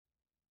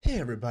Hey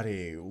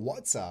everybody,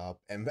 what's up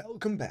and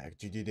welcome back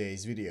to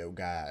today's video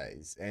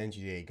guys. And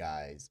today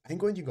guys, I'm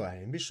going to go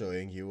ahead and be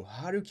showing you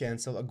how to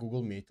cancel a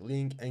Google Meet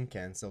link and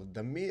cancel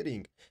the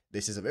meeting.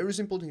 This is a very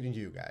simple thing to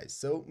do guys,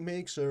 so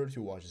make sure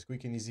to watch this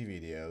quick and easy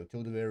video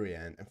till the very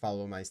end and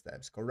follow my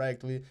steps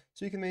correctly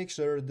so you can make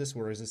sure this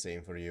works the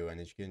same for you and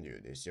that you can do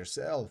this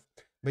yourself.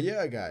 But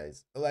yeah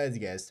guys, let's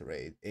get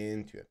straight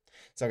into it.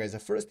 So guys, the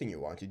first thing you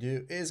want to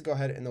do is go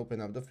ahead and open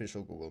up the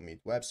official Google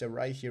Meet website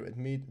right here at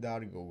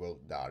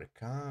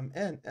meet.google.com.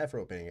 And after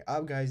opening it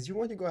up guys, you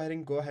want to go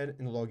ahead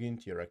and log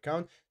into your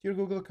account, to your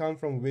Google account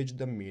from which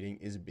the meeting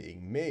is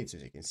being made. So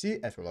as you can see,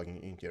 after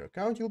logging into your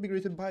account, you'll be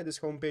greeted by this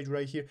homepage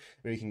right here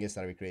where you can get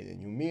started creating a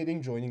new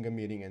meeting, joining a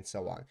meeting, and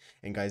so on.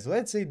 And guys,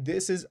 let's say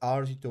this is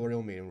our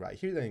tutorial meeting right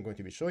here that I'm going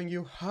to be showing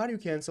you how to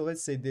cancel.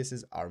 Let's say this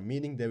is our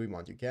meeting that we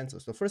want to cancel.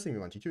 So first thing we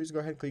want to do is go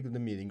ahead and click on the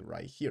meeting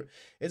right here.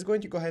 It's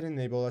going to go ahead and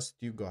enable us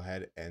to go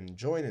ahead and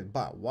join it.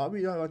 But what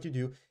we don't want to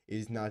do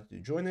is not to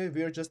join it.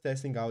 We're just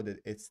testing out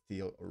that it's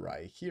still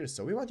right here.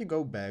 So we want to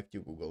go back to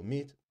Google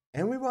Meet.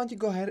 And we want to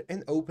go ahead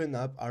and open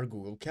up our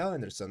Google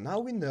Calendar. So now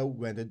we know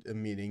when the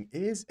meeting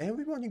is, and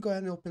we want to go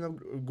ahead and open up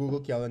Google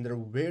Calendar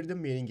where the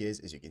meeting is.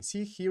 As you can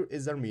see, here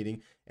is our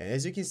meeting. And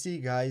as you can see,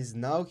 guys,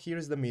 now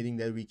here's the meeting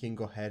that we can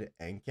go ahead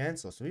and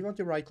cancel. So we want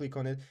to right click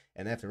on it.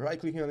 And after right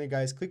clicking on it,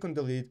 guys, click on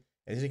delete.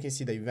 As you can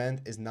see, the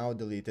event is now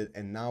deleted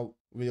and now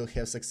we'll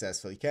have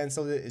successfully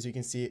canceled it. As you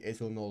can see, it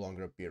will no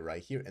longer appear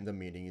right here and the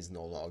meeting is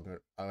no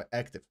longer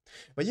active.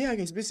 But yeah,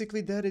 guys,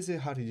 basically that is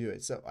it, how to do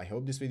it. So I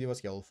hope this video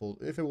was helpful.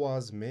 If it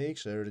was, make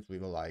sure to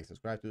leave a like,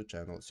 subscribe to the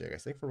channel. So yeah,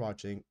 guys, thanks for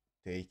watching.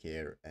 Take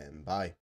care and bye.